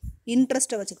கடனும்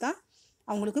இன்ட்ரெஸ்ட்டை வச்சு தான்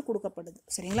அவங்களுக்கு கொடுக்கப்படுது.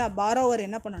 சரிங்களா? பாரோவர்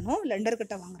என்ன பண்ணணும்,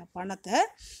 லெண்டர்கிட்ட வாங்குகிற பணத்தை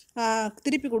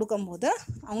திருப்பி கொடுக்கும்போது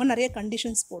அவங்க நிறைய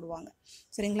கண்டிஷன்ஸ் போடுவாங்க.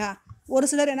 சரிங்களா? ஒரு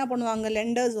சிலர் என்ன பண்ணுவாங்க,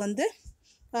 லெண்டர்ஸ் வந்து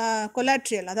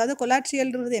கொலாட்ரியல், அதாவது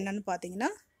கொலாட்ரியல்ன்றது என்னென்னு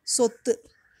பார்த்தீங்கன்னா சொத்து.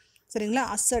 சரிங்களா?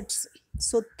 அசட்ஸ்,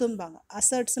 சொத்தும்பாங்க,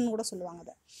 அசட்ஸ்ன்னு கூட சொல்லுவாங்க.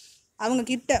 அதை அவங்க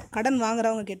கிட்ட கடன்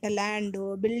வாங்குறவங்க கிட்ட லேண்டோ,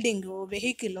 பில்டிங்கோ,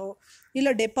 வெஹிக்கிளோ,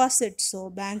 இல்லை டெபாசிட்ஸோ,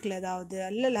 பேங்க்கில் ஏதாவது,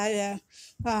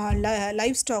 இல்லை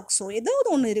லைஃப் ஸ்டாக்ஸோ ஏதாவது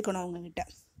ஒன்று இருக்கணும் அவங்கக்கிட்ட.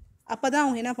 அப்போ தான்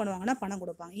அவங்க என்ன பண்ணுவாங்கன்னா பணம்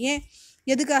கொடுப்பாங்க. ஏன்,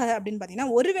 எதுக்காக அப்படின்னு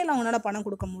பார்த்தீங்கன்னா, ஒருவேளை அவங்களால பணம்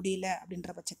கொடுக்க முடியல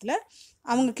அப்படின்ற பட்சத்தில்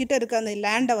அவங்கக்கிட்ட இருக்க அந்த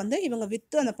லேண்டை வந்து இவங்க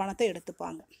விற்று அந்த பணத்தை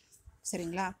எடுத்துப்பாங்க.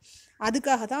 சரிங்களா?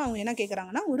 அதுக்காக தான் அவங்க என்ன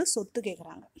கேட்குறாங்கன்னா ஒரு சொத்து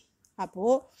கேட்குறாங்க.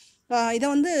 அப்போது இதை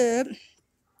வந்து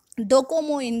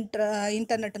டோகோமோ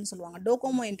இன்டர்நெட்னு சொல்லுவாங்க.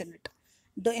 Docomo internet.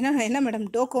 என்ன மேடம்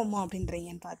டோகோமோ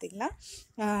அப்படின்றீங்கன்னு பார்த்தீங்கன்னா,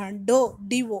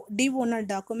 டிஓன்னா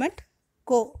document,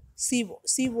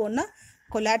 சிஓன்னா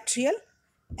கொலாட்ரியல்,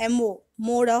 MO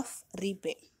mode of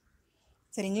repay.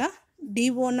 சரிங்களா?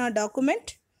 டிஓன்னா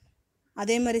டாக்குமெண்ட்,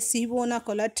 அதே மாதிரி சிஓனா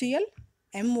கொலாட்ரியல்,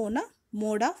 எம்ஓனா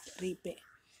மோட் ஆஃப்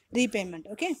ரீபேமெண்ட்.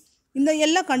 ஓகே, இந்த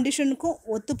எல்லா கண்டிஷனுக்கும்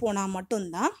ஒத்து போனால்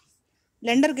மட்டும்தான்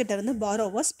லெண்டர்கிட்ட இருந்து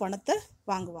பாரோவர்ஸ் பணத்தை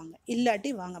வாங்குவாங்க, இல்லாட்டி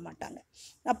வாங்க மாட்டாங்க.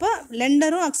 அப்போ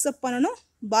லெண்டரும் அக்செப்ட் பண்ணணும்,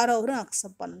 பாரோவரும்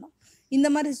அக்செப்ட் பண்ணணும். இந்த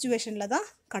மாதிரி சுச்சுவேஷனில் தான்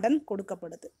கடன்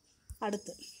கொடுக்கப்படுது.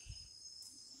 அடுத்து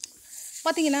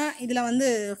பார்த்தீங்கன்னா இதில் வந்து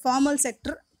formal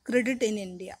sector credit in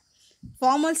India,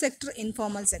 formal sector,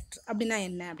 informal sector அப்படின்னா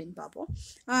என்ன அப்படின்னு பார்ப்போம்.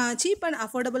 சீப் அண்ட்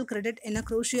அஃபோர்டபுள் கிரெடிட் என்ன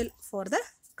crucial for the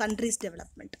country's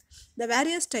development. The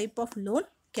various type of loan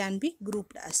can be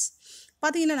grouped as.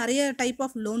 பார்த்தீங்கன்னா நிறைய டைப்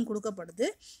ஆஃப் லோன் கொடுக்கப்படுது.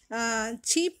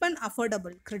 சீப் அண்ட்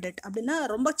அஃபோர்டபுள் கிரெடிட் அப்படின்னா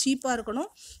ரொம்ப சீப்பாக இருக்கணும்,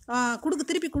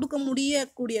 திருப்பி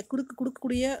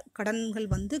கொடுக்கக்கூடிய கடன்கள்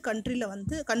வந்து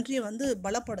கண்ட்ரியை வந்து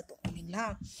பலப்படுத்தும் இல்லைங்களா?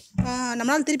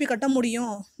 நம்மளால் திருப்பி கட்ட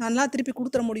முடியும், நம்மளால் திருப்பி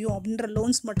கொடுத்துட முடியும் அப்படின்ற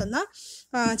லோன்ஸ் மட்டும்தான்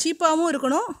சீப்பாகவும்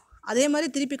இருக்கணும், அதே மாதிரி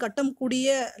திருப்பி கட்டக்கூடிய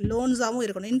லோன்ஸாகவும்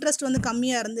இருக்கணும். இன்ட்ரெஸ்ட் வந்து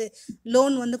கம்மியாக இருந்து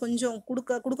லோன் வந்து கொஞ்சம்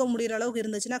கொடுக்க முடிகிற அளவுக்கு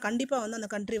இருந்துச்சுன்னா கண்டிப்பாக வந்து அந்த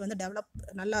கண்ட்ரி வந்து டெவலப்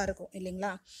நல்லா இருக்கும்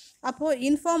இல்லைங்களா? அப்போது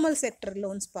இன்ஃபார்மல் செக்டர்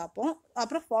லோன்ஸ் பார்ப்போம்,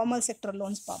 அப்புறம் ஃபார்மல் செக்டர்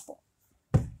லோன்ஸ் பார்ப்போம்.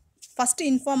 First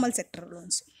informal sector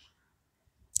loans.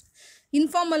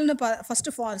 இன்ஃபார்மல்னு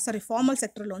formal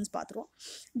sector loans பார்த்துருவோம்.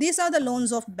 These are the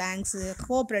loans of banks,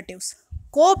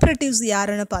 cooperatives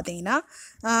யாருன்னு பார்த்தீங்கன்னா,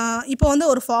 இப்போ வந்து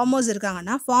ஒரு ஃபார்மர்ஸ்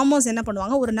இருக்காங்கன்னா, ஃபார்மர்ஸ் என்ன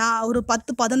பண்ணுவாங்க, ஒரு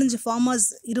 10-15 ஃபார்மர்ஸ்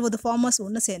 20 ஃபார்மர்ஸ்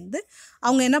ஒன்று சேர்ந்து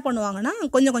அவங்க என்ன பண்ணுவாங்கன்னா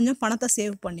கொஞ்சம் பணத்தை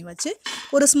சேவ் பண்ணி வச்சு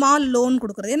ஒரு ஸ்மால் லோன்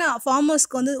கொடுக்குறது. ஏன்னா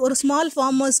ஃபார்மர்ஸ்க்கு வந்து ஒரு ஸ்மால்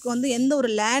ஃபார்மர்ஸ்க்கு வந்து எந்த ஒரு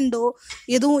லேண்டோ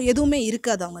எதுவுமே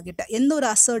இருக்காது, அவங்கக்கிட்ட எந்த ஒரு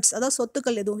அசர்ட்ஸ், அதாவது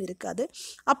சொத்துக்கள் எதுவும் இருக்காது.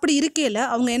 அப்படி இருக்கையில்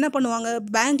அவங்க என்ன பண்ணுவாங்க,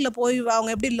 பேங்க்கில் போய்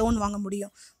அவங்க எப்படி லோன் வாங்க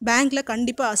முடியும்? பேங்க்கில்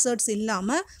கண்டிப்பாக அசர்ட்ஸ்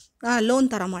இல்லாமல் லோன்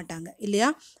தர மாட்டாங்க இல்லையா?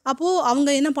 அப்போது அவங்க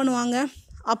என்ன பண்ணுவாங்க,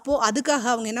 அதுக்காக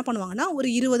அவங்க என்ன பண்ணுவாங்கன்னா ஒரு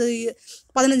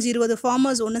 15-20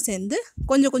 ஃபார்மர்ஸ் ஒன்று சேர்ந்து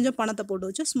கொஞ்சம் பணத்தை போட்டு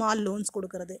வச்சு ஸ்மால் லோன்ஸ்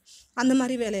கொடுக்கறது, அந்த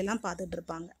மாதிரி வேலையெல்லாம் பார்த்துட்டு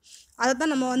இருப்பாங்க. அதை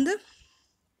தான் நம்ம வந்து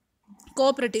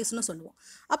கோஆப்ரேட்டிவ்ஸ்னு சொல்லுவோம்.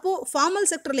 அப்போது ஃபார்மல்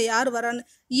செக்டரில் யார் வரான்னு,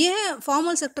 ஏன்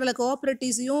ஃபார்மல் செக்டரில்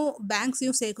கோஆப்ரேட்டிவ்ஸையும்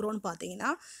பேங்க்ஸையும் சேர்க்குறோன்னு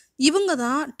பார்த்தீங்கன்னா, இவங்க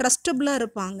தான் ட்ரஸ்டபுளாக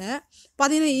இருப்பாங்க.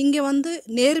 பார்த்தீங்கன்னா இங்கே வந்து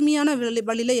நேர்மையான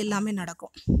வழியில் எல்லாமே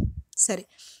நடக்கும். சரி,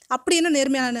 அப்படி என்ன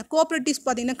நேர்மையான கோஆப்ரேட்டிவ்ஸ்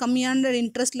பார்த்தீங்கன்னா கம்மியான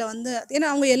இன்ட்ரெஸ்ட்டில் வந்து, ஏன்னா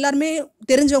அவங்க எல்லாருமே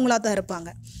தெரிஞ்சவங்களாக தான் இருப்பாங்க,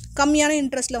 கம்மியான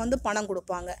இன்ட்ரெஸ்ட்டில் வந்து பணம்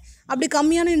கொடுப்பாங்க. அப்படி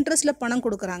கம்மியான இன்ட்ரெஸ்ட்டில் பணம்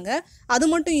கொடுக்குறாங்க. அது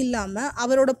மட்டும் இல்லாமல்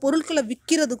அவரோட பொருட்களை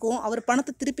விற்கிறதுக்கும் அவர்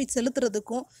பணத்தை திருப்பி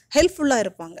செலுத்துறதுக்கும் ஹெல்ப்ஃபுல்லாக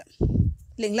இருப்பாங்க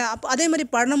இல்லைங்களா? அப்போ அதே மாதிரி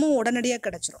பணமும் உடனடியாக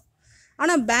கிடச்சிரும்.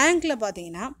 ஆனால் பேங்க்கில்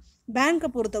பார்த்தீங்கன்னா, பேங்க்கை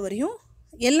பொறுத்தவரையும்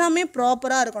எல்லாமே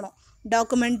ப்ராப்பராக இருக்கணும்,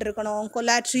 டாக்குமெண்ட் இருக்கணும்,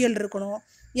 கொலாட்ரியல் இருக்கணும்,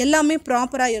 எல்லாமே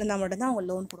ப்ராப்பராக இருந்தால் மட்டும்தான் அவங்க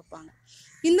லோன் கொடுப்பாங்க.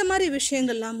 இந்த மாதிரி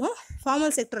விஷயங்கள்லாமும்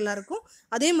ஃபார்மல் செக்டரில் இருக்கும்.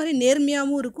 அதே மாதிரி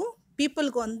நேர்மையாகவும் இருக்கும்,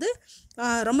 பீப்புளுக்கு வந்து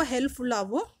ரொம்ப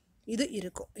ஹெல்ப்ஃபுல்லாகவும் இது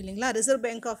இருக்கும் இல்லைங்களா? Reserve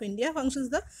bank of India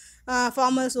functions the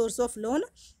formal source of loan.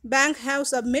 Bank have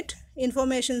submit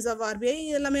informations of RBI,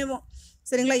 எல்லாமே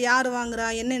சரிங்களா? யார் வாங்குறா,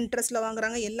 என்ன இன்ட்ரெஸ்ட்டில்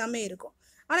வாங்குறாங்க, எல்லாமே இருக்கும்.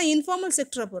 ஆனால் இன்ஃபார்மல்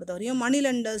செக்டரை பொறுத்தவரையும் மணி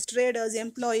lenders, traders,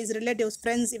 employees, relatives,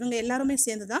 friends, இவங்க எல்லாருமே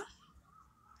சேர்ந்து தான்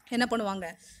என்ன பண்ணுவாங்க,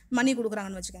 மணி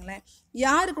கொடுக்குறாங்கன்னு வச்சுக்கோங்களேன்.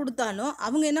 யார் கொடுத்தாலும்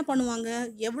அவங்க என்ன பண்ணுவாங்க,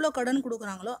 எவ்வளோ கடன்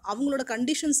கொடுக்குறாங்களோ அவங்களோட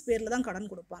கண்டிஷன்ஸ் பேரில் தான் கடன்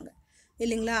கொடுப்பாங்க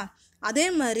இல்லைங்களா? அதே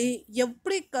மாதிரி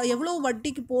எவ்வளோ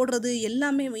வட்டிக்கு போடுறது,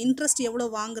 எல்லாமே இன்ட்ரெஸ்ட் எவ்வளோ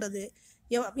வாங்குறது,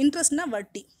 இன்ட்ரெஸ்ட்னா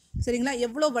வட்டி சரிங்களா?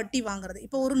 எவ்வளோ வட்டி வாங்குறது.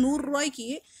 இப்போ ஒரு 100 ரூபாய்க்கு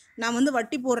நான் வந்து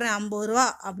வட்டி போடுறேன் 50 ரூபா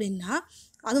அப்படின்னா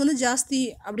அது வந்து ஜாஸ்தி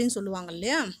அப்படின்னு சொல்லுவாங்க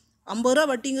இல்லையா? 50 ரூபா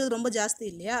வட்டிங்கிறது ரொம்ப ஜாஸ்தி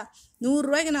இல்லையா? 100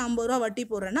 ரூபாய்க்கு நான் 50 ரூபா வட்டி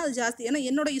போடுறேன்னா அது ஜாஸ்தி. ஏன்னா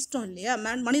என்னோட இஷ்டம் இல்லையா?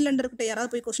 மணி லெண்டர்கிட்ட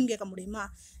யாராவது போய் கொஸ்டின் கேட்க முடியுமா?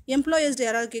 எம்ப்ளாயீஸ்ட்டு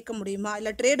யாராவது கேட்க முடியுமா?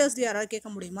 இல்லை ட்ரேடர்ஸ்ட்டு யாராவது கேட்க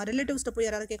முடியுமா? ரிலேட்டிவ்ஸ்ட்டு போய்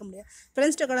யாராவது கேட்க முடியும்?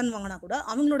 ஃப்ரெண்ட்ஸ்கிட்ட கடன் வாங்கினா கூட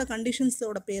அவங்களோட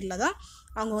கண்டிஷன்ஸோட பேரில் தான்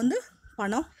அவங்க வந்து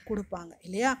பணம் கொடுப்பாங்க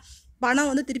இல்லையா? பணம்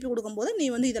வந்து திருப்பி கொடுக்கும்போது நீ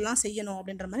வந்து இதெல்லாம் செய்யணும்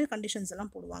அப்படின்ற மாதிரி கண்டிஷன்ஸ் எல்லாம்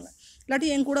போடுவாங்க. இல்லாட்டி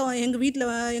எங்கள்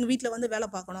வீட்டில் வந்து வேலை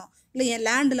பார்க்கணும், இல்லை என்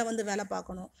லேண்டில் வந்து வேலை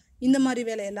பார்க்கணும், இந்த மாதிரி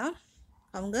வேலையெல்லாம்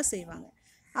அவங்க செய்வாங்க.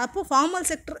 அப்போது ஃபார்மல்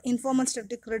செக்டர், இன்ஃபார்மல்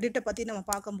செக்டர் கிரெடிட்டை பற்றி நம்ம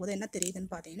பார்க்கும்போது என்ன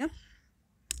தெரியுதுன்னு பார்த்தீங்கன்னா,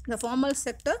 the formal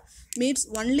sector meets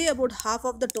only about half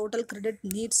of the total credit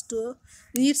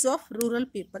needs of rural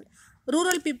people.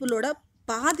 Rural பீப்புளோட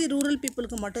பாதி ரூரல்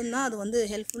பீப்புளுக்கு மட்டும்தான் அது வந்து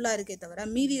ஹெல்ப்ஃபுல்லாக இருக்கே தவிர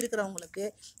மீதி இருக்கிறவங்களுக்கு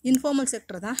இன்ஃபார்மல்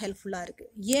செக்டர் தான் ஹெல்ப்ஃபுல்லாக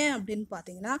இருக்குது. ஏன் அப்படின்னு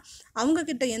பார்த்தீங்கன்னா,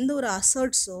 அவங்கக்கிட்ட எந்த ஒரு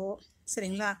அசர்ட்ஸோ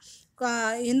சரிங்களா,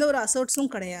 எந்த ஒரு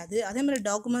அசர்ட்ஸும் கிடையாது, அதே மாதிரி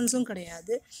டாக்குமெண்ட்ஸும்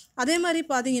கிடையாது. அதே மாதிரி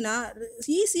பார்த்தீங்கன்னா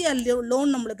ஈஸியாக லோன்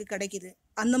நம்மளுக்கு கிடைக்கிது.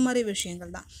 அந்த மாதிரி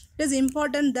விஷயங்கள் தான். It is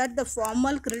important that the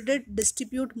formal credit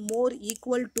distribute more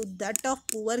equal to that of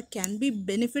poor can be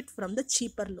benefit from the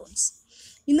cheaper loans.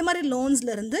 இந்த மாதிரி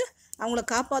லோன்ஸ்லேருந்து அவங்கள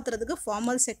காப்பாற்றுறதுக்கு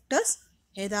ஃபார்மல் செக்டர்ஸ்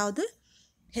ஏதாவது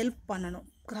ஹெல்ப் பண்ணணும்.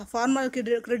 ஃபார்மல்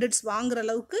கிரெடிட்ஸ் வாங்குகிற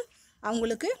அளவுக்கு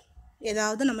அவங்களுக்கு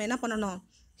ஏதாவது நம்ம என்ன பண்ணணும்,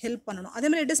 ஹெல்ப் பண்ணணும். அதே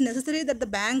மாதிரி it is necessary that the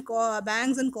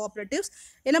banks and cooperatives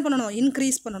என்ன பண்ணணும்,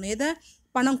 இன்க்ரீஸ் பண்ணணும் எதை,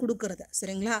 பணம் கொடுக்கறத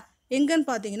சரிங்களா? எங்கன்னு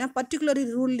பார்த்தீங்கன்னா பர்டிகுலர்லி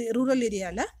ரூரல்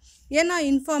ஏரியாவில். ஏன்னா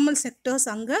இன்ஃபார்மல் செக்டர்ஸ்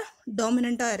அங்கே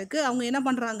டாமினண்ட்டாக இருக்குது. அவங்க என்ன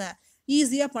பண்ணுறாங்க,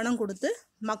 ஈஸியாக பணம் கொடுத்து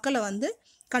மக்களை வந்து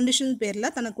கண்டிஷன்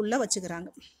பேரில் தனக்குள்ளே வச்சுக்கிறாங்க.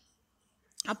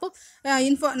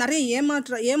 அப்போது நிறைய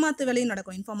ஏமாற்று வேலையும்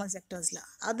நடக்கும் இன்ஃபார்மல் செக்டர்ஸில்.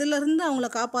 அதிலிருந்து அவங்கள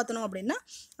காப்பாற்றணும் அப்படின்னா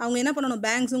அவங்க என்ன பண்ணணும்,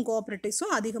 பேங்க்ஸும்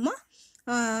கோஆப்ரேட்டிவ்ஸும் அதிகமாக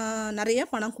நிறைய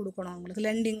பணம் கொடுக்கணும் அவங்களுக்கு,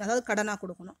 லெண்டிங் அதாவது கடனாக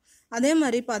கொடுக்கணும். அதே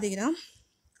மாதிரி பார்த்தீங்கன்னா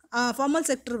ஃபார்மல்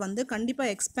செக்டர் வந்து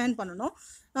கண்டிப்பாக எக்ஸ்பேண்ட் பண்ணணும்.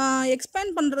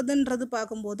 எக்ஸ்பேண்ட் பண்ணுறதுன்றது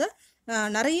பார்க்கும்போது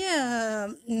நிறைய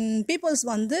பீப்புள்ஸ்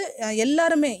வந்து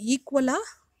எல்லாருமே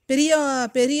ஈக்குவலாக பெரிய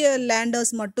பெரிய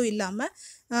லேண்டர்ஸ் மட்டும் இல்லாமல்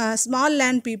ஸ்மால்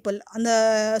லேண்ட் பீப்புள், அந்த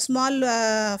ஸ்மால்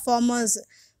ஃபார்மர்ஸ்,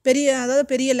 அதாவது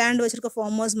பெரிய லேண்ட் வச்சுருக்க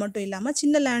ஃபார்மர்ஸ் மட்டும் இல்லாமல்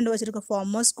சின்ன லேண்ட் வச்சுருக்க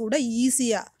ஃபார்மர்ஸ் கூட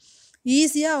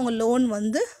ஈஸியாக அவங்க லோன்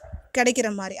வந்து கிடைக்கிற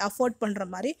மாதிரி, அஃபோர்ட் பண்ணுற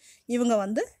மாதிரி இவங்க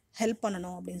வந்து ஹெல்ப்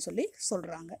பண்ணணும் அப்படின்னு சொல்லி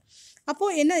சொல்கிறாங்க.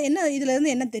 அப்போது என்ன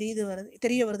இதிலேருந்து என்ன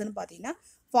தெரிய வருதுன்னு பார்த்தீங்கன்னா,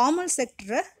 ஃபார்மல்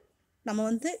செக்டரை நம்ம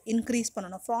வந்து இன்க்ரீஸ்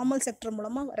பண்ணணும். ஃபார்மல் செக்டர்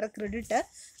மூலமாக வர கிரெடிட்டை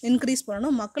இன்க்ரீஸ்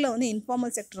பண்ணணும். மக்களை வந்து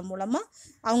இன்ஃபார்மல் செக்டர் மூலமாக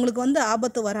அவங்களுக்கு வந்து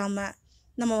ஆபத்து வராமல்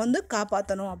நம்ம வந்து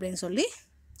காப்பாற்றணும் அப்படின்னு சொல்லி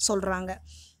சொல்கிறாங்க.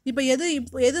 இப்போ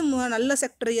எது நல்ல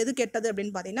செக்டர், எது கெட்டது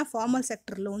அப்படின்னு பார்த்தீங்கன்னா, ஃபார்மல்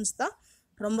செக்டர் லோன்ஸ் தான்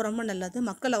ரொம்ப ரொம்ப நல்லது.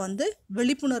 மக்களை வந்து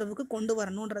விழிப்புணர்வுக்கு கொண்டு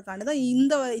வரணுன்றதுக்காண்டி தான்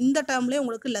இந்த டேர்ம்லேயே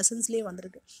உங்களுக்கு லெசன்ஸ்லேயே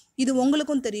வந்திருக்கு. இது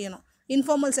உங்களுக்கும் தெரியணும்.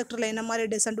 இன்ஃபார்மல் செக்டரில் என்ன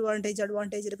மாதிரி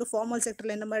அட்வான்டேஜ் இருக்குது, ஃபார்மல்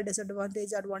செக்டரில் என்ன மாதிரி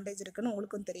அட்வான்டேஜ் இருக்குதுன்னு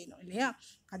உங்களுக்கும் தெரியணும் இல்லையா?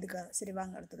 அதுக்காக சரி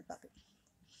வாங்க அடுத்தது பார்க்கலாம்.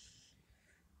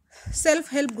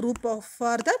 Self help group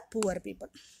for the poor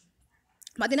people.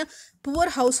 பார்த்தீங்கன்னா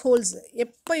புவர் ஹவுஸ் ஹோல்ட்ஸ்,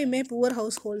 எப்போயுமே புவர்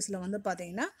ஹவுஸ் ஹோல்ட்ஸில் வந்து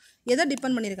பார்த்தீங்கன்னா எதை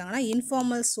டிபெண்ட் பண்ணியிருக்காங்கன்னா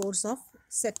இன்ஃபார்மல் சோர்ஸ் ஆஃப்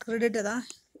கிரெடிட்டை தான்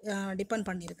டிபெண்ட்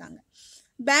பண்ணியிருக்காங்க.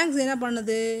 பேங்க்ஸ் என்ன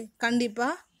பண்ணுது,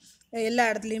 கண்டிப்பாக எல்லா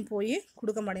இடத்துலையும் போய்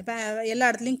கொடுக்க மாட்டேன், எல்லா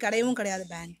இடத்துலையும் கிடையவும் கிடையாது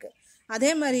பேங்க்கு.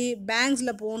 அதே மாதிரி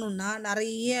பேங்க்ஸில் போகணுன்னா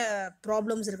நிறைய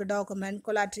ப்ராப்ளம்ஸ் இருக்குது, டாக்குமெண்ட்,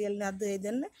 கொலாட்ரியல், அது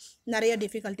இதுன்னு நிறைய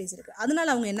டிஃபிகல்ட்டிஸ் இருக்குது. அதனால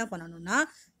அவங்க என்ன பண்ணணும்னா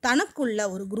தனக்குள்ள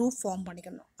ஒரு குரூப் ஃபார்ம்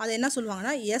பண்ணிக்கணும். அது என்ன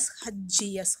சொல்லுவாங்கன்னா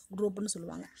எஸ்ஹெச்ஜிஎஸ் குரூப்னு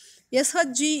சொல்லுவாங்க.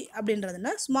 SHG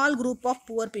அப்படின்றதுனா small group of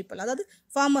poor people. அதாவது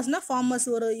ஃபார்மர்ஸ்னால் ஃபார்மர்ஸ்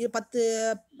ஒரு 10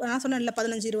 நான் சொன்னேன்ல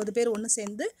 15-20 பேர் ஒன்று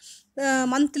சேர்ந்து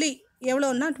மந்த்லி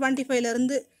எவ்வளோன்னா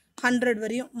 25லேருந்து 100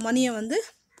 வரையும் மணியை வந்து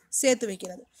சேர்த்து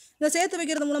வைக்கிறது. இந்த சேர்த்து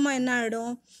வைக்கிறது மூலமாக என்ன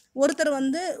ஆகிடும், ஒருத்தர்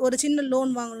வந்து ஒரு சின்ன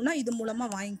லோன் வாங்கணும்னா இது மூலமாக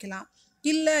வாங்கிக்கலாம்.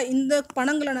 இல்லை இந்த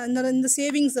பணங்களை இந்த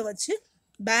சேவிங்ஸை வச்சு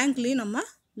பேங்க்லேயும் நம்ம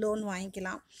லோன்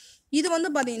வாங்கிக்கலாம். இது வந்து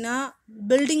பார்த்திங்கன்னா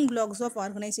பில்டிங் பிளாக்ஸ் ஆஃப்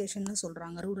ஆர்கனைசேஷன்னு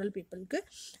சொல்கிறாங்க ரூரல் பீப்புளுக்கு.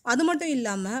 அது மட்டும்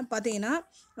இல்லாமல் பார்த்திங்கன்னா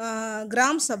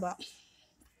கிராம் சபா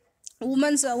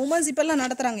உமன்ஸ் இப்போல்லாம்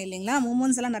நடத்துகிறாங்க இல்லைங்களா,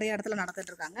 உமன்ஸ் எல்லாம் நிறைய இடத்துல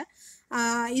நடத்திட்டுருக்காங்க.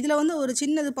 இதில் வந்து ஒரு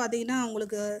சின்னது பார்த்திங்கன்னா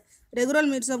உங்களுக்கு ரெகுலர்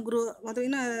மீட்ஸ் ஆஃப்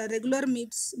பார்த்திங்கன்னா regular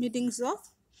meetings of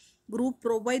group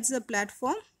provides a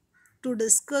platform to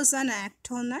discuss and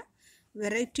act on a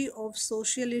variety of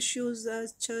social issues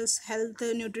such as health,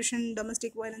 nutrition,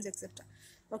 domestic violence etcetera.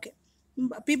 Okay,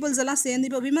 peoples எல்லாம் சேர்ந்து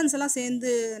இப்போ விமன்ஸ் எல்லாம்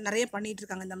சேர்ந்து நிறைய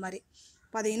பண்ணிகிட்ருக்காங்க. இந்த மாதிரி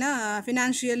பார்த்திங்கன்னா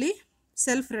ஃபினான்ஷியலி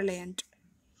செல்ஃப் ரிலையண்ட்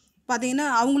பார்த்திங்கன்னா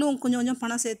அவங்களும் கொஞ்சம் கொஞ்சம்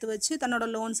பணம் சேர்த்து வச்சு தன்னோட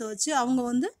லோன்ஸை வச்சு அவங்க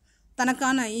வந்து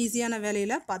தனக்கான ஈஸியான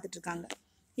வேலையில் பார்த்துட்ருக்காங்க.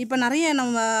 இப்போ நிறைய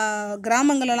நம்ம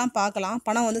கிராமங்களெல்லாம் பார்க்கலாம்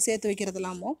பணம் வந்து சேர்த்து வைக்கிறது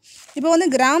இல்லாமல். இப்போ வந்து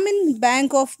கிராமின்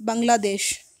பேங்க் ஆஃப்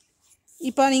பங்களாதேஷ்,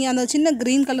 இப்போ நீங்கள் அந்த சின்ன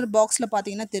க்ரீன் கலர் பாக்ஸில்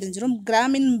பார்த்தீங்கன்னா தெரிஞ்சிடும்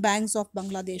கிராமின் பேங்க்ஸ் ஆஃப்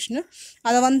பங்களாதேஷ்னு.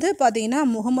 அதை வந்து பார்த்தீங்கன்னா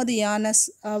முகமது யானஸ்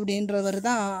அப்படின்றவர்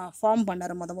தான் ஃபார்ம்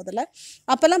பண்ணார் முதல்ல.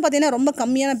 அப்போல்லாம் பார்த்தீங்கன்னா ரொம்ப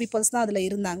கம்மியான பீப்புள்ஸ் தான் அதில்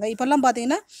இருந்தாங்க. இப்போல்லாம்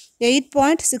பார்த்தீங்கன்னா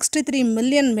 8.63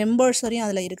 மில்லியன் மெம்பர்ஸ் வரையும்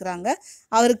அதில் இருக்கிறாங்க.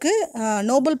 அவருக்கு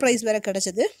நோபல் ப்ரைஸ் வேறு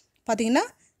கிடச்சிது. பார்த்திங்கன்னா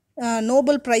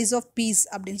நோபல் ப்ரைஸ் ஆஃப் பீஸ்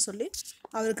அப்படின்னு சொல்லி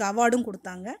அவருக்கு அவார்டும்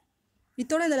கொடுத்தாங்க.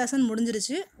 இதோட இந்த லெசன்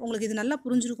முடிஞ்சிருச்சு. உங்களுக்கு இது நல்லா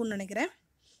புரிஞ்சிருக்கும்னு நினைக்கிறேன்.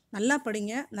 நல்லா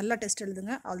படிங்க, நல்லா டெஸ்ட்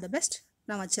எழுதுங்க. All the best.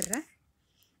 நான் வச்சிடுறேன்.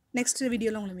 நெக்ஸ்ட்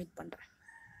வீடியோவில் உங்களை மீட் பண்ணுறேன்.